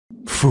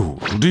fool.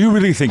 Do you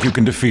really think you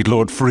can defeat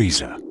Lord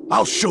Frieza?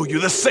 I'll show you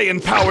the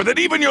Saiyan power that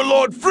even your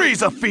Lord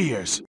Frieza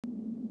fears!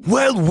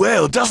 Well,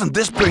 well, doesn't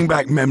this bring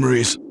back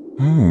memories?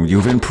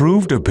 You've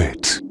improved a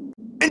bit.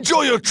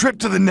 Enjoy your trip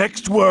to the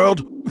next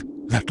world.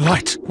 That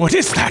light, what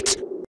is that?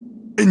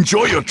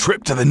 Enjoy your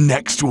trip to the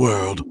next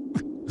world.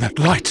 That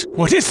light,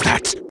 what is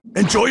that?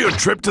 Enjoy your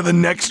trip to the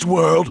next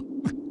world.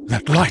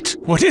 That light,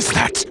 what is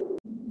that?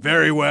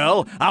 Very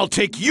well, I'll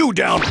take you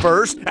down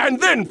first, and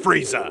then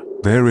Frieza!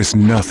 There is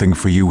nothing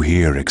for you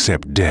here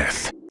except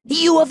death.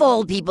 You of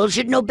all people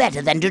should know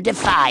better than to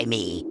defy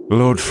me.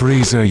 Lord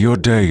Frieza, your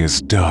day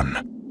is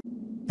done.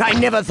 I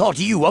never thought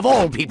you of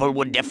all people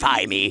would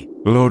defy me.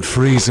 Lord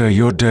Frieza,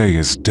 your day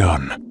is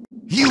done.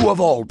 You of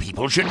all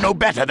people should know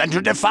better than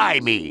to defy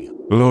me.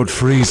 Lord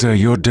Frieza,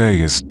 your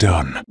day is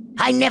done.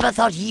 I never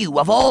thought you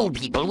of all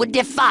people would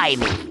defy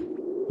me.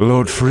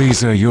 Lord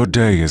Frieza, your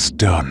day is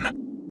done.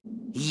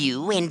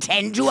 You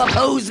intend to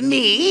oppose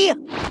me?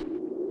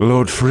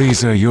 Lord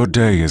Frieza, your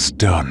day is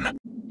done.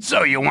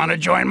 So you want to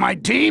join my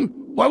team?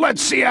 Well,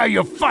 let's see how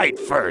you fight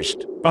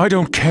first. I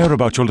don't care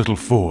about your little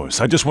force.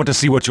 I just want to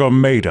see what you're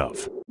made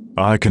of.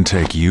 I can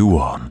take you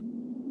on.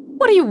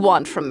 What do you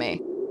want from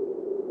me?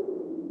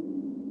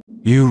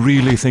 You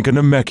really think a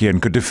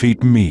Namekian could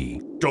defeat me?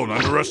 Don't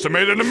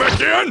underestimate a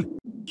Namekian!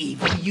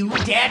 Even you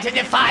dare to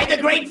defy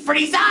the great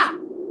Frieza?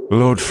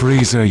 Lord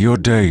Frieza, your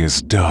day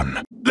is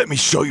done. Let me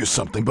show you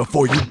something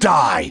before you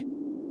die.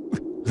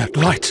 That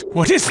light,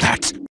 what is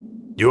that?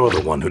 You're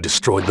the one who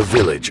destroyed the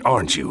village,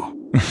 aren't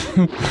you?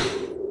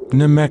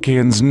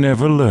 Namekians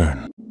never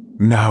learn.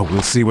 Now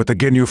we'll see what the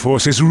Ginyu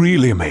Force is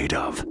really made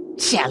of.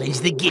 Challenge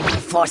the Ginyu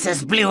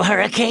Force's Blue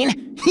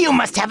Hurricane? You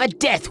must have a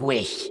death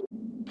wish.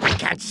 I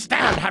can't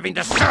stand having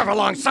to serve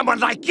along someone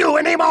like you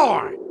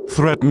anymore!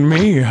 Threaten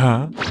me,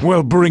 huh?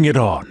 Well, bring it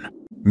on.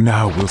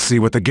 Now we'll see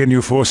what the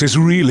Ginyu Force is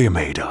really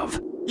made of.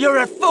 You're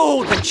a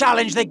fool to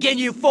challenge the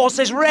Ginyu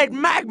Force's red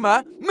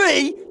magma!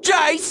 Me,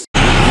 Jace!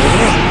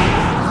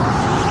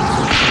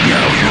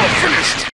 Now you're finished!